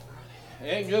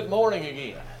And good morning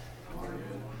again.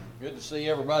 Good to see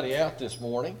everybody out this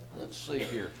morning. Let's see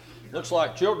here. Looks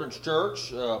like Children's Church,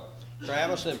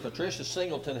 Travis and Patricia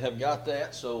Singleton have got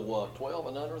that. So 12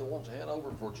 and under, the ones that head over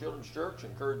for Children's Church,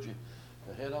 encourage you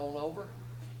to head on over.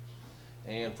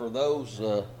 And for those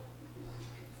that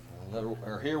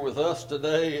are here with us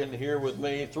today and here with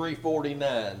me,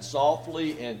 349,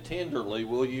 Softly and Tenderly.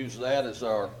 We'll use that as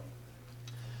our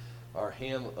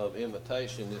hymn of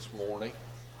invitation this morning.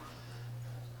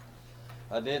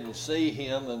 I didn't see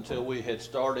him until we had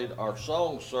started our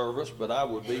song service, but I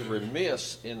would be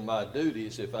remiss in my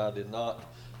duties if I did not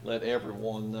let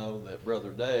everyone know that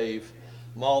Brother Dave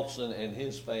Maltson and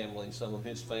his family, some of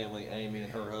his family, Amy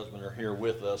and her husband, are here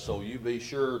with us. So you be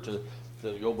sure to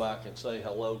go back and say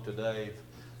hello to Dave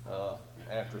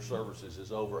after services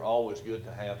is over. Always good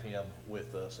to have him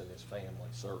with us and his family,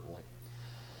 certainly.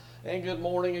 And good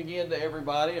morning again to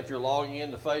everybody. If you're logging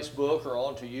into Facebook or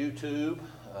onto YouTube,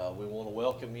 we want to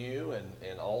welcome you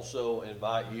and also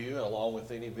invite you, along with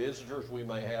any visitors we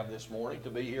may have this morning, to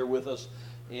be here with us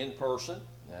in person.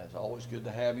 It's always good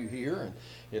to have you here, and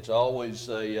it's always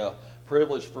a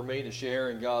privilege for me to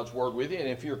share in God's Word with you. And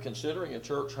if you're considering a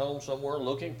church home somewhere,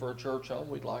 looking for a church home,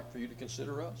 we'd like for you to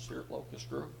consider us here at Locust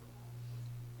Group.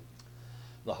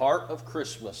 The heart of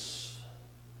Christmas.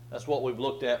 That's what we've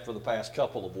looked at for the past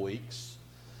couple of weeks.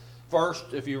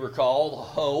 First, if you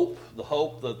recall, the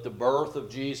hope that the birth of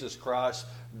Jesus Christ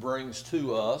brings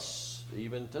to us,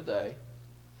 even today.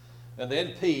 And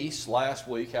then peace, last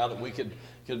week, how that we could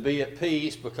be at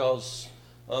peace because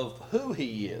of who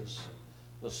he is,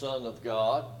 the Son of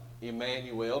God,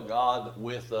 Emmanuel, God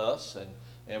with us,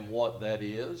 and what that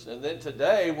is. And then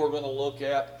today we're going to look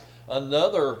at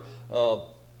another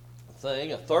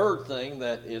thing, a third thing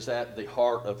that is at the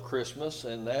heart of Christmas,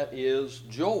 and that is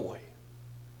joy.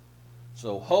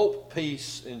 So hope,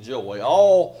 peace, and joy,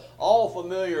 all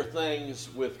familiar things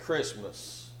with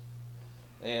Christmas.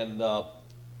 And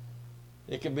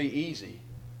it can be easy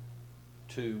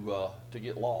to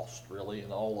get lost, really,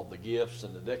 in all of the gifts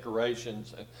and the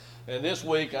decorations. And this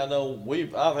week, I know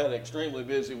I've had an extremely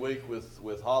busy week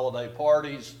with holiday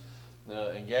parties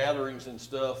and gatherings and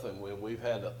stuff, and we've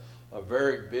had a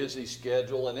very busy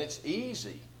schedule, and it's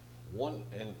easy.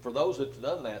 And for those that's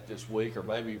done that this week, or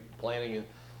maybe planning it,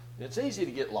 it's easy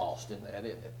to get lost in that,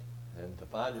 isn't it? And to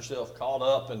find yourself caught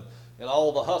up in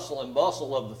all the hustle and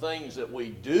bustle of the things that we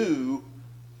do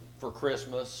for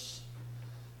Christmas,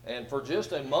 and for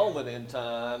just a moment in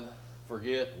time,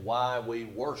 forget why we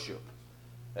worship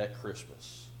at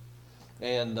Christmas.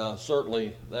 And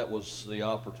certainly that was the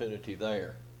opportunity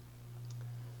there.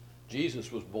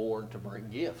 Jesus was born to bring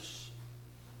gifts.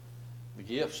 The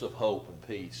gifts of hope and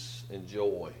peace and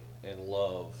joy and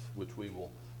love, which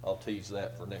I'll tease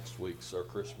that for next week's our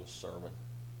Christmas sermon.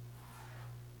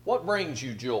 What brings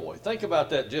you joy? Think about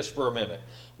that just for a minute.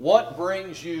 What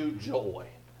brings you joy?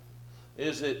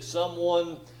 Is it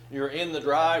someone you're in the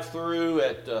drive-through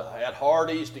at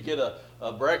Hardee's to get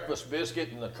a breakfast biscuit,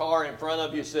 and the car in front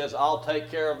of you says, "I'll take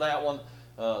care of that one.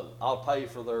 I'll pay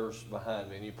for theirs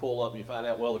behind me." And you pull up and you find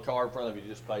out, well, the car in front of you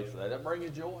just paid for that. That bring you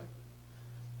joy?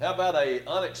 How about an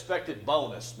unexpected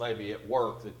bonus maybe at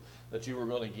work that you were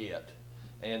going to get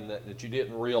and that you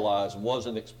didn't realize and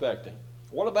wasn't expecting?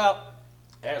 What about,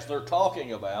 as they're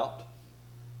talking about,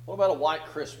 what about a white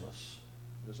Christmas?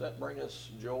 Does that bring us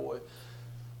joy?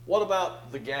 What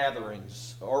about the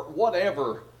gatherings or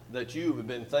whatever that you have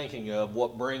been thinking of,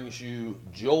 what brings you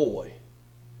joy?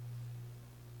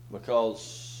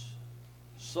 Because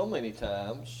so many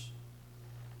times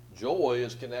joy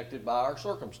is connected by our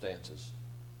circumstances.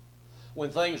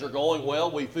 When things are going well,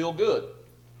 we feel good.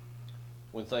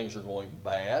 When things are going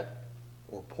bad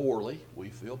or poorly, we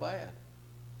feel bad.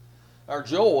 Our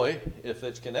joy, if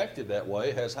it's connected that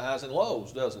way, has highs and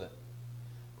lows, doesn't it?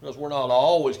 Because we're not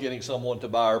always getting someone to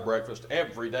buy our breakfast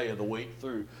every day of the week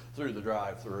through the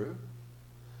drive-thru.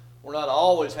 We're not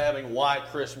always having white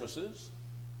Christmases.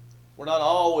 We're not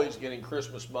always getting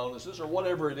Christmas bonuses or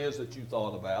whatever it is that you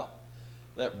thought about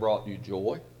that brought you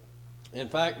joy. In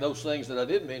fact, those things that I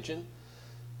did mention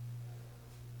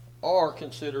are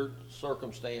considered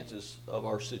circumstances of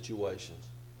our situations.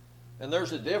 And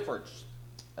there's a difference,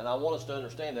 and I want us to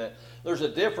understand that. There's a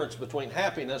difference between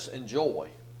happiness and joy.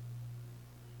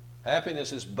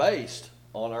 Happiness is based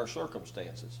on our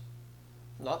circumstances,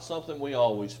 not something we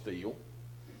always feel.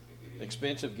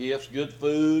 Expensive gifts, good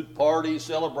food, parties,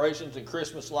 celebrations, and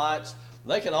Christmas lights,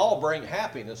 they can all bring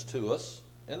happiness to us,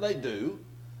 and they do,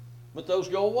 but those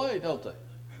go away, don't they?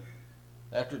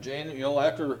 After January,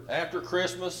 after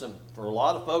Christmas, and for a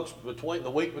lot of folks, between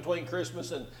the week between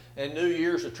Christmas and New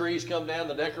Year's, the trees come down,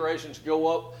 the decorations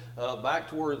go up back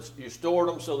to where you stored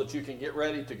them so that you can get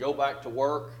ready to go back to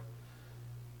work.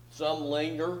 Some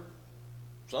linger.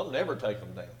 Some never take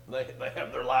them down. They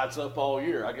have their lights up all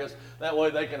year. I guess that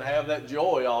way they can have that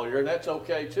joy all year, and that's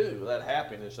okay too, that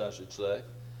happiness, I should say.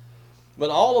 But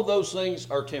all of those things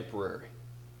are temporary.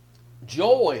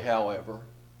 Joy, however,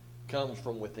 comes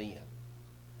from within.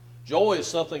 Joy is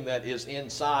something that is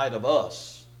inside of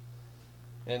us.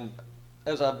 And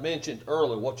as I mentioned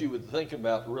earlier, what you would think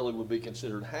about really would be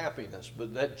considered happiness.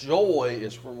 But that joy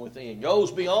is from within. It goes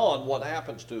beyond what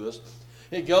happens to us.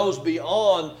 It goes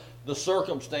beyond the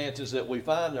circumstances that we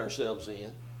find ourselves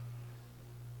in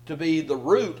to be the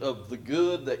root of the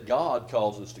good that God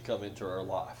calls us to come into our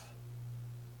life.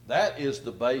 That is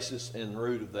the basis and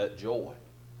root of that joy.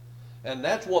 And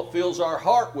that's what fills our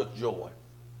heart with joy.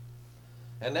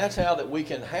 And that's how that we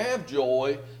can have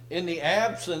joy in the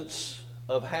absence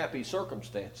of happy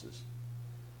circumstances.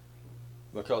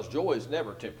 Because joy is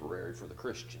never temporary for the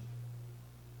Christian.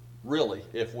 Really,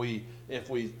 if we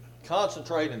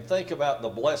concentrate and think about the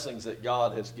blessings that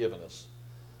God has given us.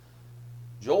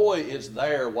 Joy is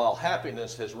there while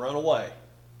happiness has run away.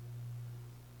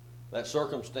 That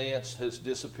circumstance has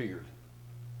disappeared.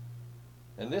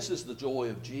 And this is the joy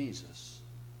of Jesus.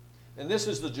 And this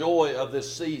is the joy of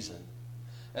this season.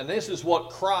 And this is what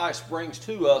Christ brings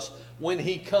to us when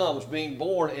he comes, being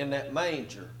born in that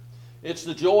manger. It's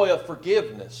the joy of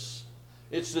forgiveness.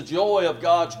 It's the joy of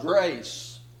God's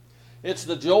grace. It's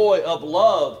the joy of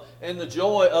love and the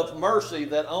joy of mercy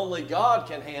that only God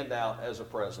can hand out as a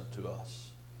present to us.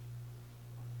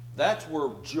 That's where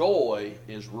joy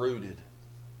is rooted.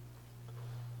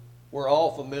 We're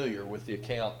all familiar with the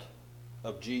account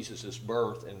of Jesus'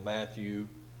 birth in Matthew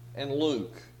and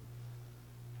Luke.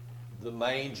 The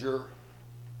manger,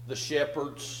 the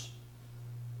shepherds,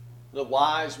 the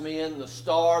wise men, the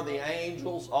star, the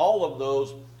angels, all of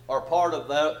those are part of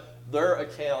their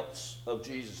accounts of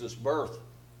Jesus' birth.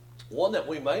 One that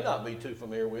we may not be too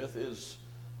familiar with is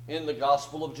in the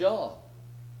Gospel of John.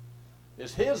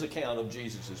 It's his account of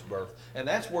Jesus' birth. And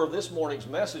that's where this morning's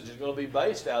message is going to be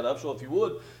based out of. So if you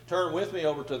would, turn with me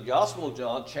over to the Gospel of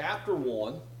John, chapter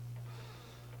 1.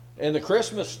 And the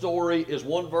Christmas story is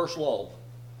one verse long.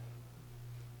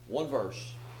 One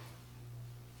verse,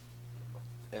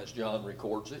 as John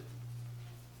records it.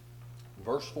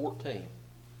 Verse 14.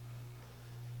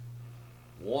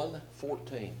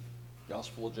 1:14,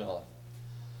 Gospel of John.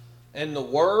 And the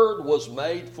Word was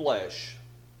made flesh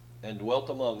and dwelt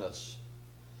among us.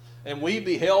 And we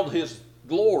beheld his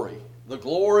glory, the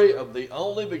glory of the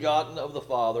only begotten of the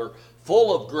Father,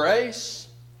 full of grace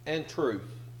and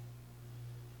truth.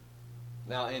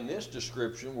 Now in this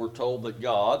description we're told that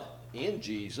God, in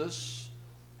Jesus,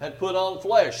 had put on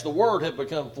flesh. The Word had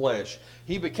become flesh.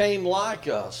 He became like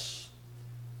us.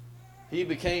 He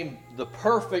became the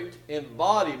perfect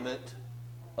embodiment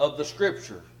of the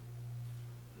Scripture.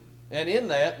 And in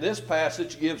that, this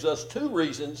passage gives us two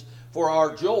reasons for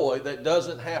our joy that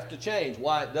doesn't have to change.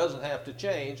 Why it doesn't have to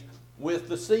change with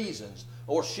the seasons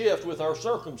or shift with our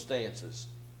circumstances.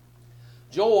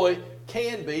 Joy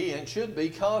can be and should be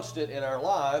constant in our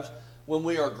lives when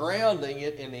we are grounding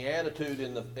it in the attitude,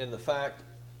 in the fact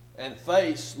and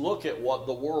look at what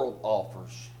the world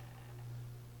offers.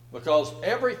 Because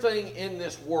everything in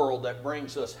this world that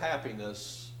brings us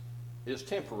happiness is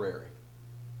temporary.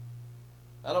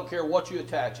 I don't care what you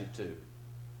attach it to.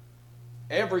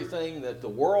 Everything that the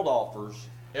world offers,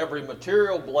 every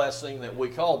material blessing that we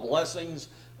call blessings,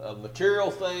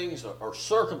 material things or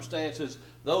circumstances,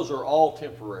 those are all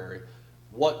temporary.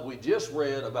 What we just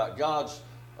read about God's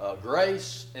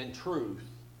grace and truth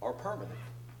are permanent.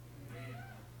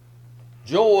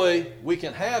 Joy, we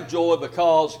can have joy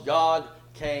because God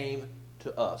came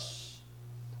to us.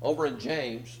 Over in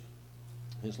James,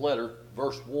 his letter,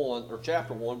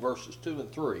 chapter 1, verses 2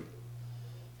 and 3,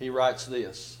 he writes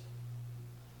this: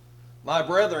 My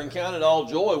brethren, count it all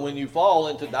joy when you fall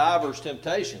into divers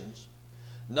temptations,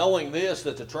 knowing this,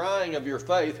 that the trying of your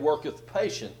faith worketh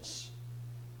patience.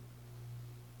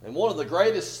 And one of the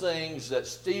greatest things that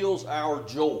steals our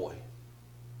joy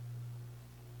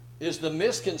is the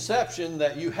misconception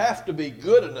that you have to be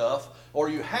good enough or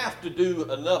you have to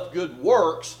do enough good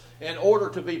works in order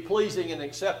to be pleasing and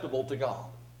acceptable to God.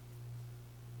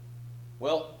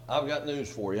 Well, I've got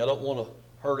news for you. I don't want to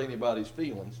hurt anybody's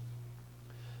feelings,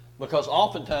 because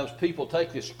oftentimes people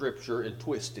take this scripture and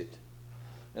twist it.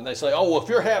 And they say, oh, well, if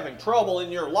you're having trouble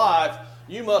in your life,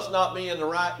 you must not be in the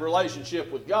right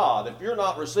relationship with God. If you're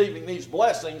not receiving these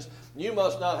blessings, you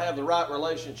must not have the right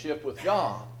relationship with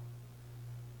God.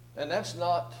 And that's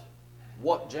not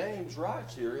what James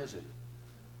writes here, is it?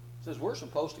 It says we're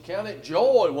supposed to count it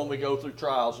joy when we go through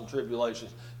trials and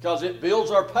tribulations because it builds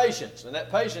our patience. And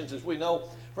that patience, as we know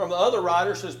from the other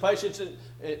writers, says patience,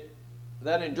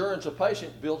 that endurance of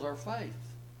patience builds our faith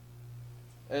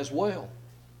as well.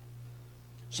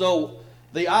 So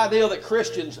the idea that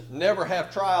Christians never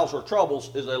have trials or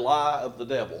troubles is a lie of the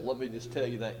devil. Let me just tell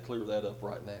you that and clear that up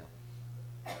right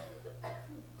now.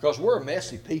 Because we're a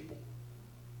messy people.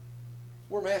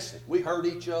 We're messy. We hurt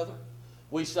each other.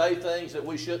 We say things that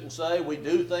we shouldn't say. We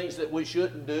do things that we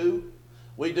shouldn't do.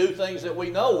 We do things that we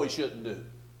know we shouldn't do.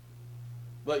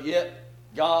 But yet,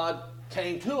 God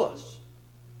came to us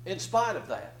in spite of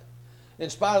that. In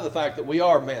spite of the fact that we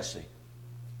are messy.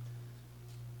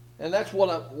 And that's what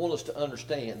I want us to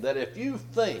understand. That if you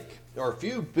think, or if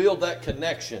you build that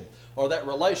connection, or that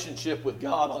relationship with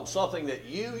God on something that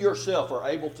you yourself are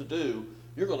able to do,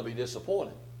 you're going to be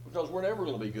disappointed. Because we're never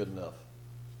going to be good enough.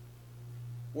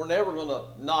 We're never going to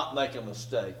not make a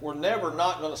mistake. We're never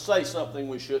not going to say something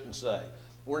we shouldn't say.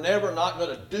 We're never not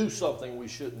going to do something we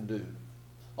shouldn't do.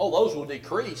 Oh, those will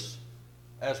decrease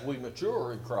as we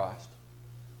mature in Christ.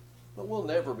 But we'll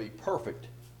never be perfect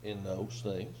in those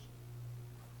things.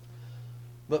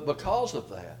 But because of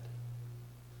that,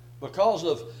 because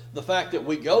of the fact that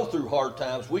we go through hard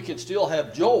times, we can still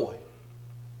have joy.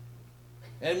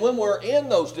 And when we're in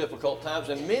those difficult times,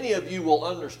 and many of you will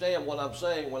understand what I'm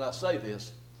saying when I say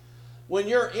this, when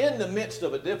you're in the midst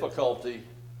of a difficulty,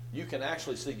 you can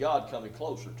actually see God coming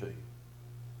closer to you.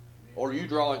 Or you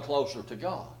drawing closer to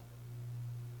God.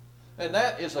 And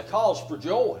that is a cause for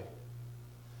joy.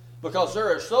 Because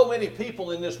there are so many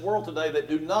people in this world today that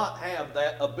do not have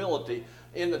that ability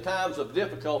in the times of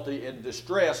difficulty and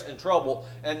distress and trouble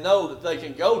and know that they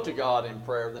can go to God in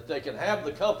prayer, that they can have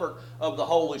the comfort of the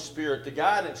Holy Spirit, the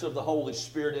guidance of the Holy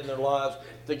Spirit in their lives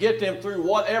to get them through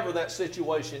whatever that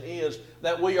situation is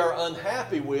that we are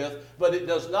unhappy with, but it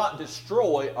does not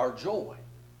destroy our joy.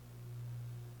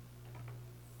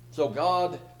 So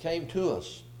God came to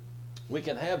us. We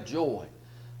can have joy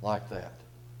like that.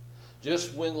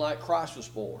 Just when like Christ was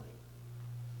born.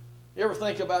 You ever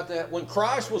think about that? When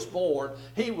Christ was born,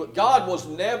 God was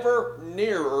never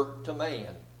nearer to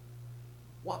man.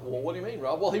 What? Well, what do you mean,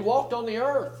 Rob? Well, he walked on the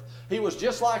earth. He was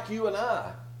just like you and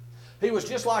I. He was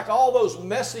just like all those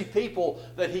messy people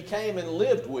that he came and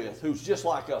lived with, who's just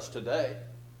like us today.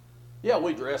 Yeah,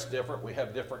 we dress different. We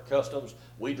have different customs.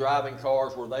 We drive in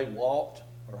cars where they walked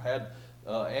or had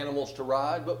animals to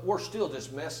ride, but we're still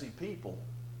just messy people.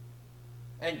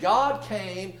 And God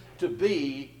came to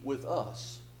be with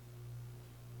us.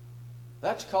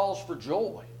 That's cause for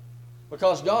joy.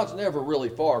 Because God's never really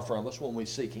far from us when we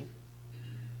seek Him.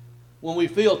 When we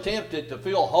feel tempted to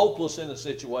feel hopeless in a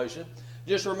situation,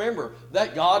 just remember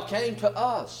that God came to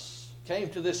us, came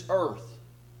to this earth.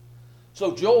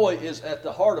 So joy is at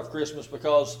the heart of Christmas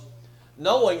because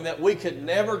knowing that we could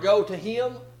never go to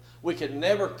Him, we could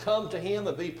never come to Him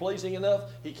and be pleasing enough,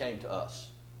 He came to us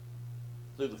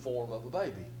through the form of a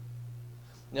baby.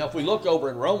 Now if we look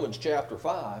over in Romans chapter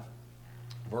 5,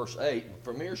 verse 8,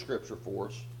 familiar scripture for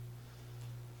us.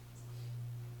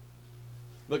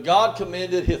 But God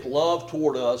commended His love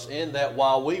toward us in that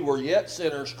while we were yet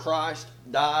sinners, Christ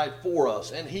died for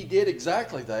us. And He did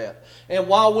exactly that. And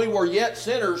while we were yet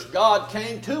sinners, God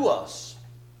came to us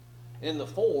in the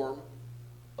form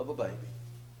of a baby.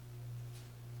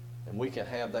 And we can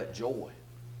have that joy.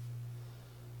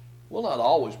 We'll not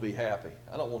always be happy.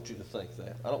 I don't want you to think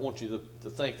that. I don't want you to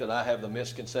think that I have the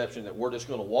misconception that we're just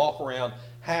going to walk around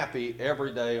happy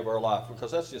every day of our life,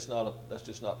 because that's just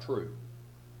not true.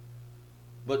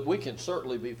 But we can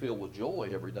certainly be filled with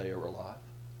joy every day of our life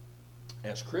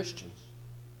as Christians.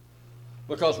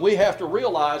 Because we have to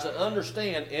realize and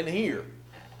understand in here,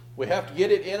 we have to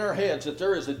get it in our heads that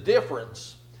there is a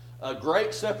difference, a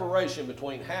great separation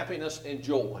between happiness and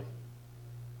joy.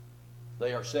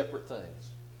 They are separate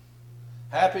things.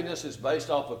 Happiness is based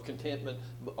off of contentment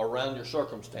around your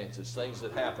circumstances, things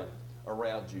that happen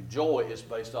around you. Joy is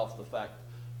based off the fact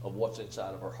of what's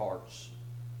inside of our hearts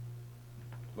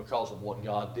because of what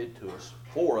God did to us,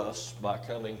 for us, by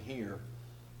coming here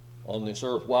on this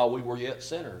earth while we were yet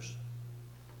sinners.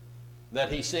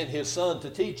 That He sent His Son to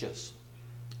teach us,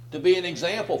 to be an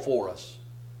example for us,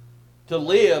 to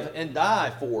live and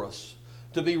die for us,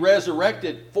 to be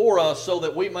resurrected for us so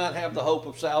that we might have the hope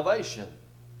of salvation.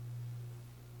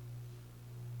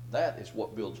 That is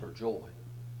what builds our joy.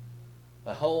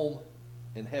 A home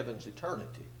in heaven's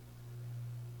eternity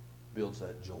builds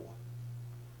that joy.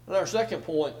 And our second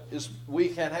point is we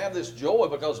can have this joy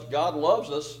because God loves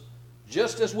us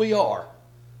just as we are.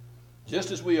 Just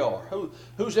as we are.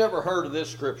 Who's ever heard of this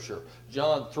scripture?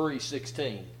 John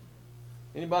 3:16.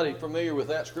 Anybody familiar with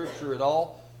that scripture at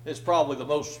all? It's probably the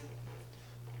most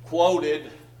quoted,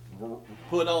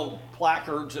 put on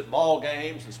placards at ball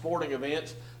games and sporting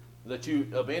events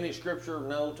of any scripture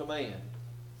known to man.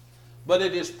 But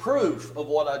it is proof of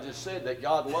what I just said, that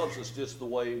God loves us just the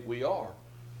way we are.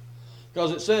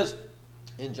 Because it says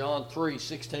in John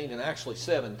 3:16 and actually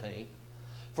 17,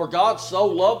 "For God so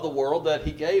loved the world that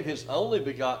he gave his only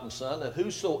begotten Son, that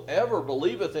whosoever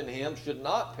believeth in him should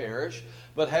not perish,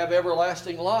 but have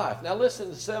everlasting life." Now listen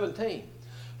to 17.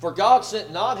 "For God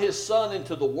sent not his Son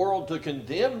into the world to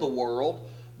condemn the world,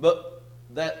 but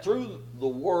that through the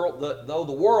world, though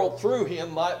the world through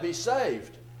him might be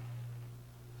saved."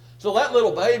 So that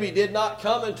little baby did not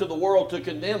come into the world to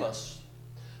condemn us.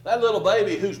 That little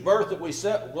baby whose birth that we're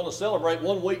going to celebrate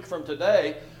 1 week from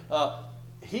today,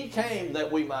 he came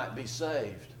that we might be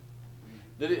saved.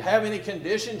 Did it have any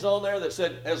conditions on there that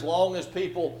said as long as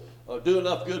people do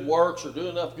enough good works or do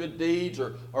enough good deeds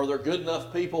or are there good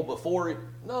enough people before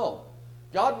him? No.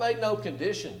 God made no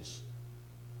conditions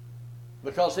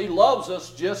because he loves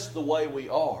us just the way we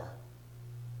are.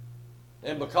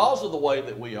 And because of the way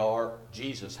that we are,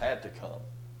 Jesus had to come.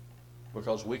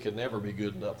 Because we could never be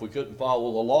good enough. We couldn't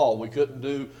follow the law. We couldn't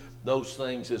do those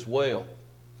things as well.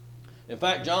 In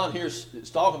fact, John here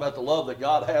is talking about the love that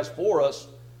God has for us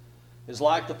is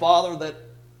like the father that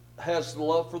has the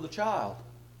love for the child.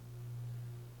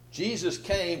 Jesus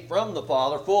came from the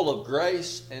Father full of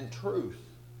grace and truth.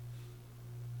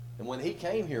 And when he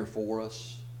came here for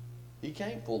us, he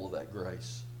came full of that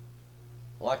grace.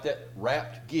 Like that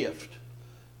wrapped gift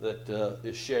that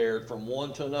is shared from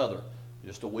one to another,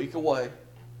 just a week away.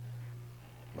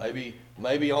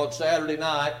 Maybe on Saturday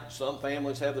night, some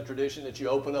families have the tradition that you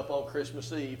open up on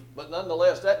Christmas Eve, but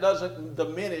nonetheless, that doesn't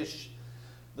diminish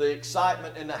the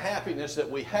excitement and the happiness that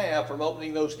we have from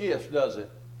opening those gifts, does it?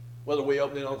 Whether we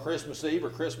open it on Christmas Eve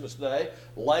or Christmas Day,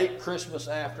 late Christmas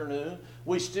afternoon,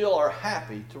 we still are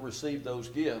happy to receive those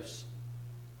gifts.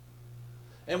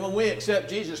 And when we accept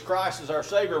Jesus Christ as our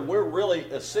Savior, we're really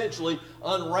essentially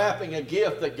unwrapping a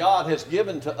gift that God has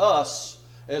given to us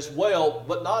as well.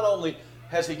 But not only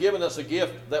has he given us a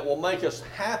gift that will make us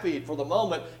happy for the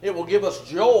moment, it will give us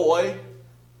joy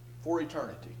for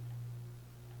eternity.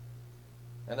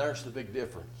 And there's the big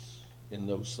difference in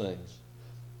those things,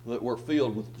 that we're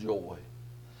filled with joy.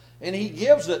 And he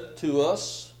gives it to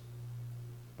us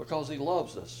because he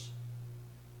loves us,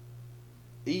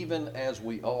 even as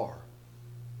we are.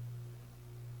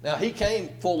 Now, he came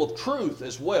full of truth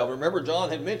as well. Remember, John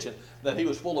had mentioned that he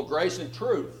was full of grace and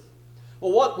truth.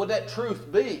 Well, what would that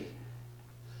truth be?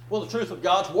 Well, the truth of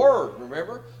God's Word,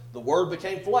 remember? The Word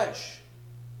became flesh.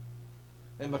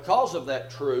 And because of that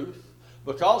truth,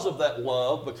 because of that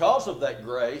love, because of that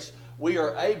grace, we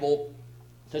are able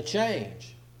to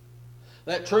change.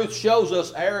 That truth shows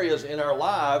us areas in our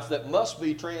lives that must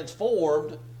be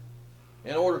transformed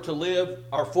in order to live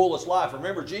our fullest life.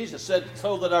 Remember, Jesus said,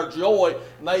 so that our joy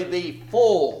may be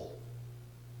full.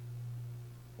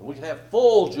 And we can have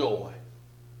full joy.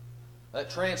 That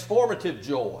transformative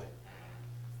joy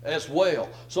as well.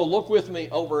 So look with me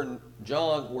over in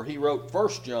John, where he wrote 1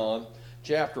 John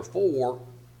chapter 4,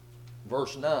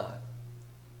 verse 9.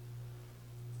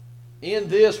 In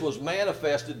this was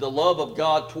manifested the love of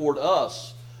God toward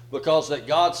us, because that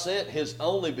God sent his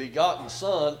only begotten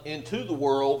Son into the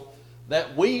world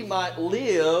that we might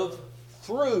live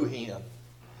through him.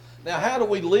 Now, how do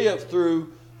we live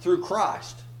through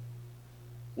Christ?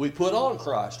 We put on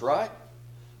Christ, right?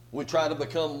 We try to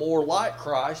become more like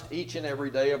Christ each and every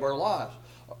day of our lives.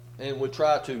 And we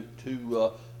try to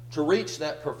reach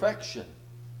that perfection.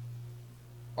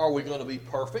 Are we going to be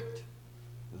perfect?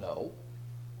 No,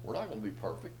 we're not going to be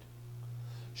perfect.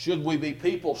 Should we be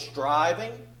people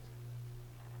striving?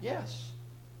 Yes.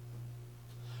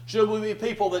 Should we be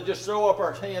people that just throw up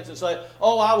our hands and say,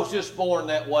 oh, I was just born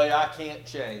that way, I can't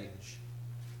change?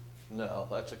 No,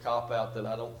 that's a cop-out that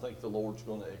I don't think the Lord's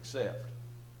going to accept.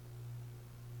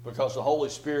 Because the Holy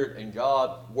Spirit and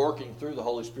God working through the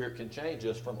Holy Spirit can change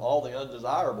us from all the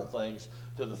undesirable things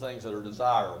to the things that are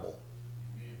desirable.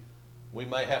 We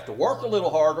may have to work a little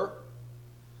harder.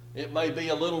 It may be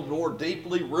a little more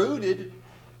deeply rooted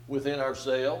within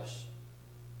ourselves.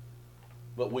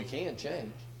 But we can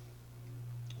change.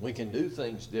 We can do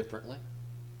things differently.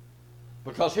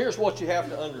 Because here's what you have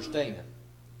to understand.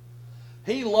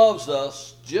 He loves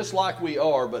us just like we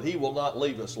are, but he will not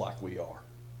leave us like we are.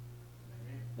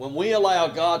 When we allow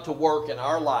God to work in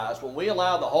our lives, when we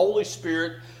allow the Holy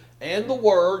Spirit and the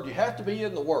Word, you have to be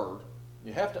in the Word.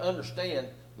 You have to understand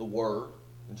the Word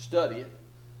and study it.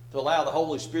 to allow the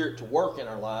Holy Spirit to work in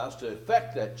our lives, to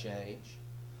effect that change.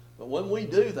 But when we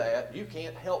do that, you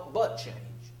can't help but change.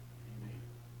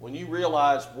 When you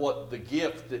realize what the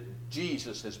gift that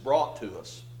Jesus has brought to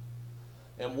us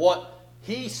and what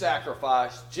He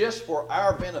sacrificed just for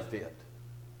our benefit,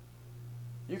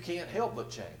 you can't help but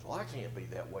change. Well, I can't be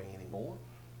that way anymore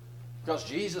because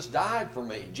Jesus died for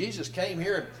me. Jesus came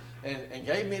here and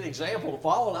gave me an example to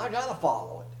follow, and I got to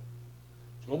follow it.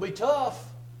 It's going to be tough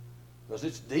because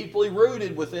it's deeply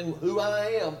rooted within who I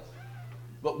am.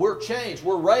 But we're changed.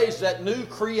 We're raised that new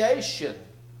creation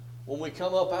when we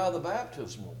come up out of the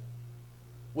baptismal.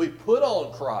 We put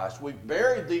on Christ. We've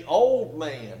buried the old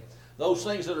man. Those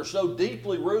things that are so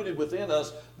deeply rooted within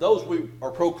us, those we are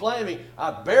proclaiming,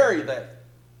 I bury that.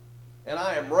 And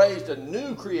I am raised a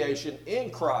new creation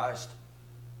in Christ.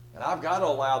 And I've got to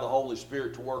allow the Holy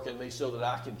Spirit to work in me so that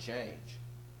I can change.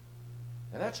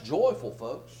 And that's joyful,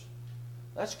 folks.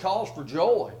 That's cause for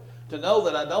joy. To know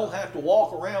that I don't have to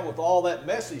walk around with all that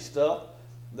messy stuff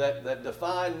that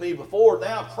defined me before.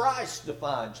 Now Christ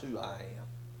defines who I am.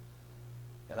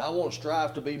 And I want to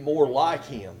strive to be more like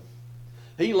Him.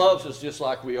 He loves us just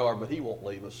like we are, but He won't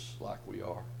leave us like we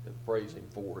are. And praise Him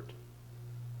for it.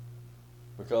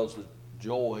 Because the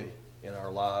joy in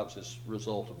our lives is a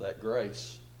result of that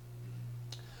grace.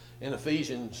 In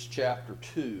Ephesians chapter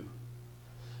 2,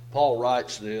 Paul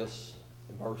writes this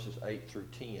in verses 8 through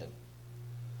 10.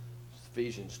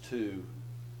 Ephesians 2,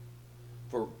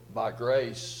 for by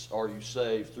grace are you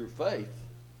saved through faith,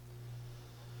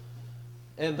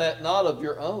 and that not of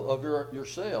your own, of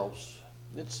yourselves.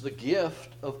 It's the gift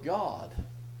of God,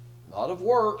 not of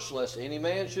works, lest any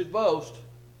man should boast.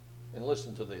 And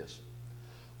listen to this.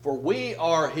 For we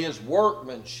are His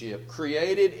workmanship,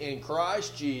 created in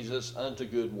Christ Jesus unto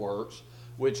good works,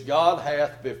 which God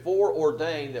hath before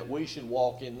ordained that we should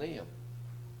walk in them.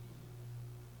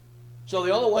 So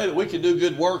the only way that we can do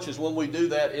good works is when we do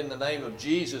that in the name of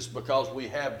Jesus, because we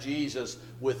have Jesus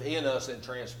within us and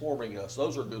transforming us.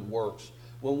 Those are good works.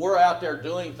 When we're out there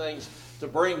doing things to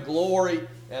bring glory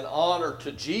and honor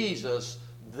to Jesus,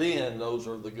 then those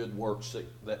are the good works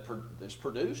that is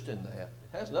produced in that.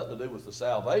 It has nothing to do with the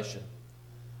salvation.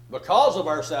 Because of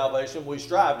our salvation, we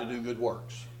strive to do good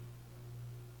works,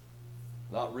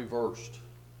 not reversed.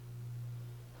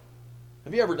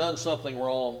 Have you ever done something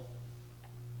wrong?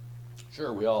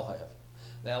 Sure, we all have.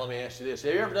 Now let me ask you this.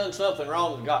 Have you ever done something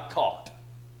wrong and got caught?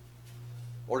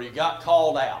 Or you got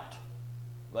called out,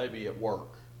 maybe at work,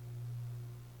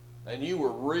 and you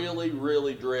were really,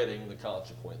 really dreading the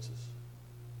consequences?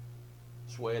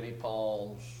 Sweaty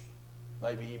palms,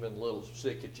 maybe even a little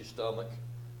sick at your stomach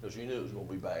because you knew it was going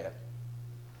to be bad.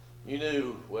 You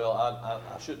knew, well,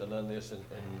 I shouldn't have done this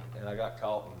and I got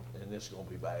caught and this is going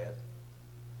to be bad.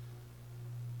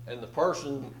 And the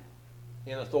person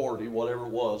in authority, whatever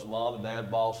it was, mom and dad,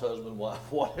 boss, husband, wife,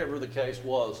 whatever the case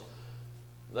was,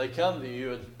 they come to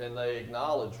you and they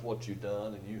acknowledge what you've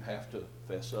done, and you have to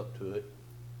fess up to it.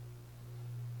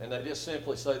 And they just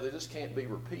simply say they just can't be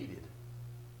repeated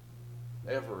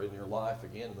ever in your life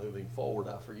again moving forward.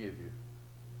 I forgive you.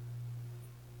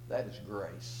 That is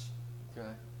grace. Okay?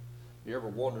 You ever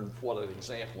wondered what an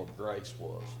example of grace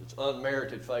was? It's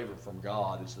unmerited favor from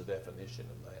God is the definition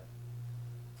of that.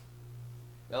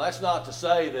 Now that's not to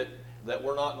say that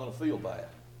we're not going to feel bad.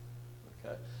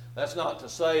 Okay? That's not to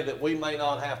say that we may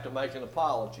not have to make an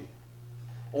apology.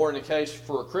 Or in the case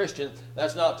for a Christian,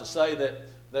 that's not to say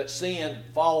that sin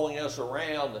following us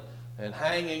around and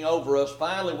hanging over us,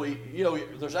 finally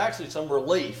there's actually some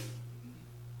relief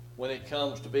when it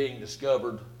comes to being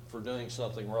discovered for doing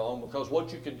something wrong, because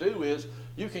what you can do is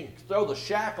you can throw the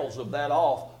shackles of that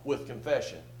off with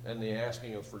confession and the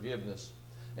asking of forgiveness.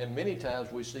 And many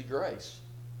times we see grace.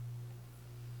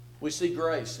 We see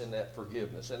grace in that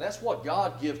forgiveness. And that's what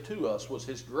God gave to us, was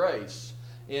His grace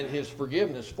in His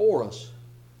forgiveness for us.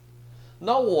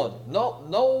 No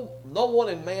one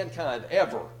in mankind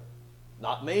ever,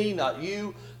 not me, not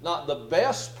you, not the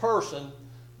best person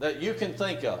that you can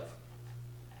think of,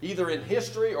 either in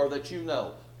history or that you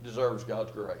know, deserves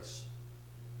God's grace.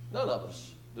 None of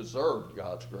us deserved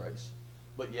God's grace,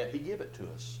 but yet He gave it to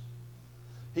us.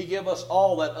 He gave us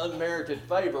all that unmerited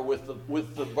favor with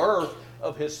the birth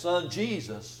of His Son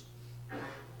Jesus.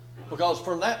 Because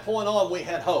from that point on we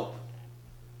had hope.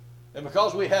 And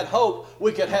because we had hope,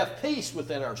 we could have peace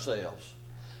within ourselves.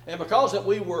 And because that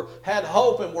we had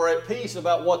hope and were at peace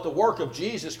about what the work of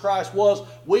Jesus Christ was,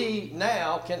 we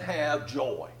now can have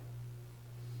joy.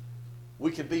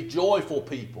 We can be joyful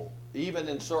people, even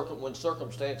when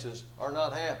circumstances are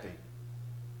not happy.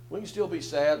 We can still be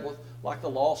sad with like the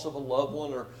loss of a loved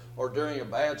one, or during a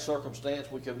bad circumstance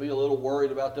we can be a little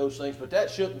worried about those things, but that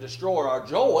shouldn't destroy our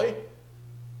joy,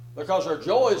 because our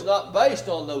joy is not based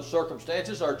on those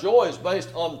circumstances. Our joy is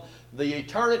based on the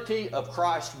eternity of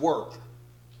Christ's work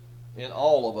in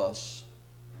all of us.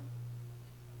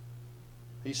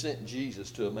 He sent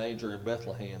Jesus to a manger in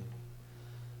Bethlehem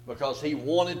because he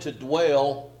wanted to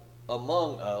dwell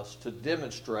among us to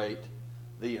demonstrate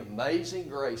the amazing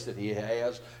grace that he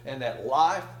has and that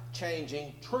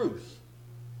life-changing truth.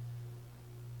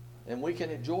 And we can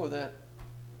enjoy that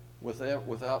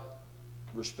without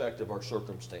respect of our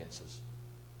circumstances.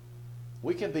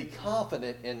 We can be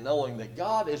confident in knowing that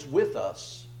God is with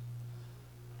us.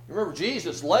 Remember,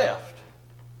 Jesus left,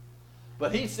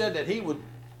 but he said that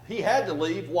he had to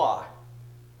leave. Why?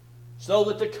 So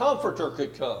that the Comforter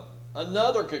could come.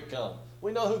 Another could come.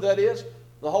 We know who that is.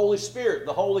 The Holy Spirit,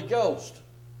 the Holy Ghost.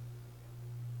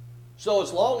 So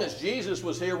as long as Jesus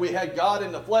was here, we had God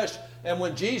in the flesh. And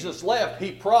when Jesus left,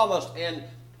 he promised, and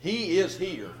he is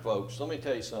here, folks. Let me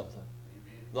tell you something.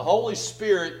 The Holy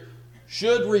Spirit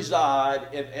should reside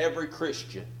in every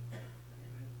Christian.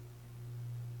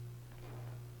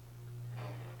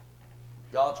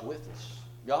 God's with us.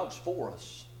 God's for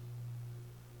us.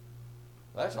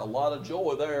 That's a lot of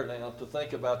joy there now to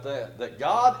think about that. That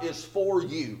God is for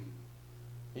you.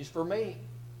 He's for me.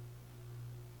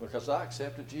 Because I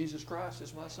accepted Jesus Christ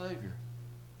as my Savior.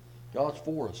 God's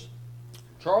for us.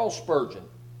 Charles Spurgeon,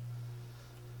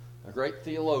 a great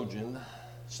theologian,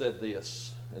 said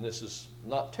this, and this is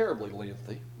not terribly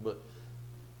lengthy, but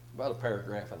about a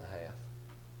paragraph and a half.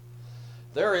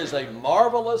 There is a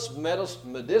marvelous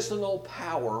medicinal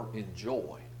power in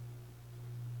joy.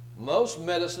 Most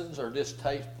medicines are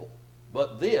distasteful,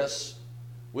 but this,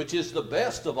 which is the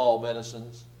best of all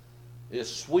medicines,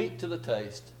 is sweet to the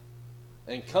taste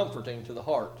and comforting to the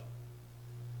heart.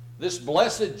 This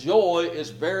blessed joy is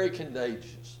very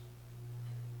contagious.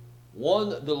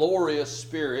 One dolorous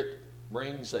spirit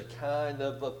brings a kind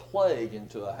of a plague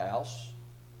into a house.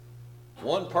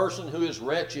 One person who is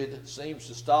wretched seems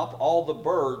to stop all the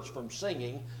birds from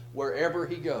singing wherever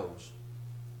he goes.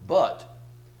 But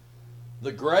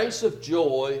the grace of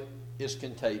joy is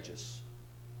contagious.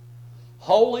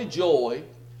 Holy joy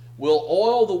will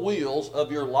oil the wheels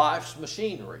of your life's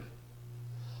machinery.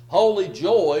 Holy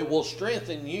joy will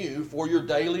strengthen you for your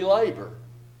daily labor.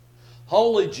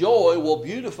 Holy joy will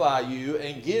beautify you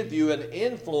and give you an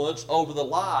influence over the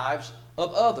lives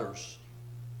of others.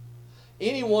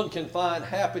 Anyone can find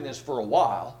happiness for a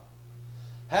while.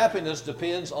 Happiness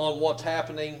depends on what's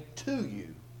happening to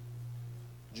you.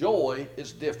 Joy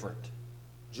is different.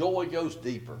 Joy goes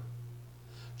deeper.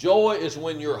 Joy is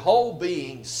when your whole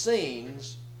being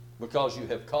sings because you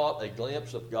have caught a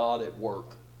glimpse of God at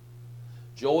work.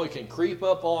 Joy can creep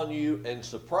up on you and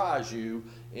surprise you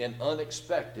in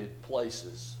unexpected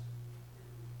places.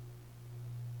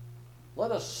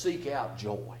 Let us seek out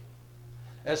joy.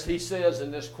 As he says in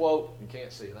this quote, you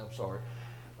can't see it, I'm sorry.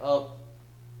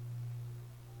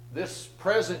 This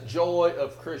present joy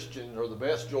of Christians, or the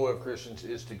best joy of Christians,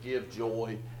 is to give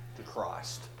joy to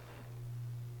Christ.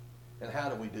 And how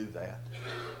do we do that?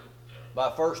 By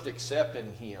first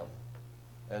accepting him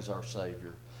as our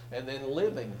Savior, and then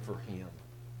living for him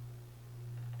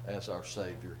as our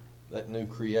Savior, that new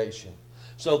creation.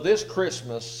 So this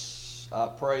Christmas, I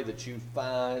pray that you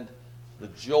find the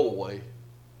joy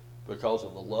because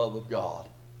of the love of God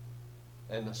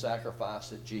and the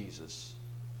sacrifice of Jesus.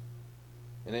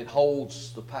 And it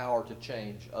holds the power to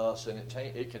change us, and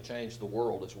it can change the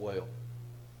world as well.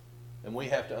 And we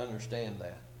have to understand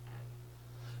that.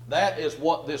 That is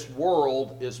what this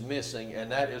world is missing,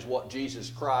 and that is what Jesus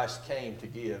Christ came to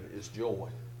give, is joy.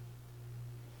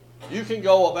 You can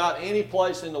go about any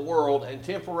place in the world and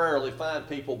temporarily find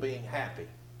people being happy.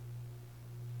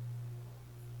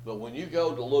 But when you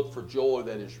go to look for joy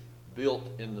that is built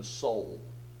in the soul,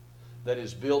 that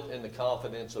is built in the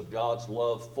confidence of God's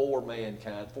love for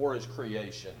mankind, for his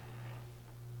creation,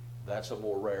 that's a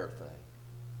more rare thing.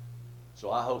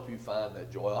 So I hope you find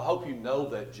that joy. I hope you know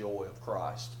that joy of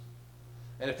Christ.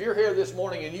 And if you're here this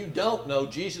morning and you don't know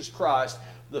Jesus Christ,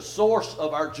 the source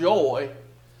of our joy,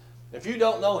 if you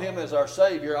don't know him as our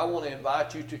Savior, I want to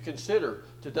invite you to consider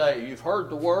today. You've heard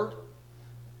the word.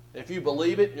 If you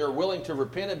believe it and you're willing to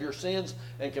repent of your sins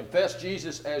and confess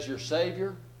Jesus as your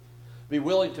Savior, be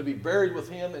willing to be buried with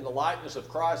him in the likeness of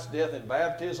Christ's death and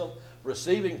baptism,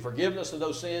 receiving forgiveness of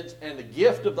those sins and the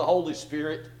gift of the Holy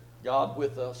Spirit, God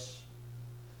with us,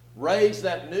 raise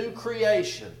that new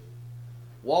creation,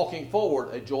 walking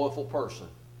forward a joyful person.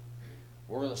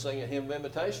 We're going to sing a hymn of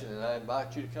invitation, and I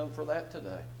invite you to come for that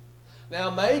today. Now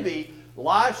maybe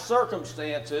life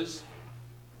circumstances,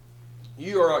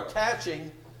 you are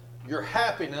attaching your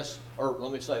happiness, or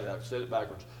let me say that, I said it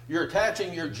backwards. You're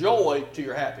attaching your joy to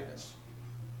your happiness.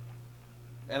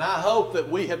 And I hope that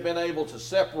we have been able to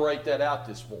separate that out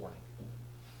this morning.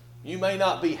 You may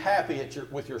not be happy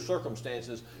with your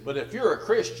circumstances, but if you're a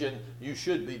Christian, you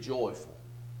should be joyful.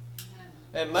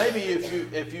 And maybe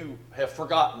if you have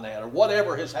forgotten that, or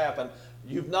whatever has happened,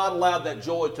 you've not allowed that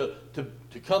joy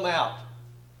to come out.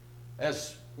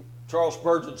 As Charles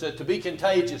Spurgeon said, to be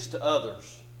contagious to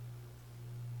others.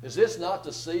 Is this not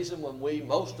the season when we,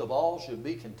 most of all, should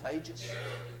be contagious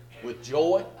with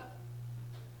joy?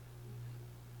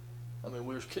 I mean,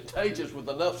 we were contagious with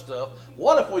enough stuff.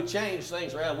 What if we changed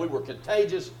things around? We were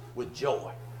contagious with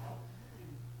joy.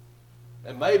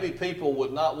 And maybe people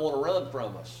would not want to run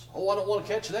from us. Oh, I don't want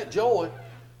to catch that joy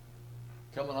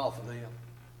coming off of them.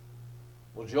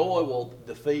 Well, joy will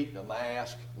defeat a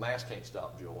mask. Mask can't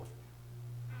stop joy.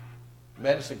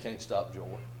 Medicine can't stop joy.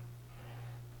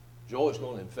 Joy is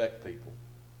going to infect people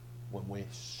when we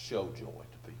show joy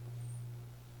to people.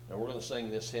 Now we're going to sing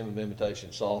this hymn of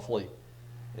invitation softly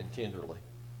and tenderly.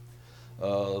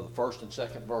 The first and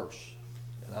second verse.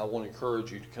 And I want to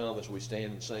encourage you to come as we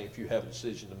stand and sing. If you have a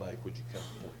decision to make, would you come,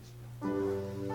 please?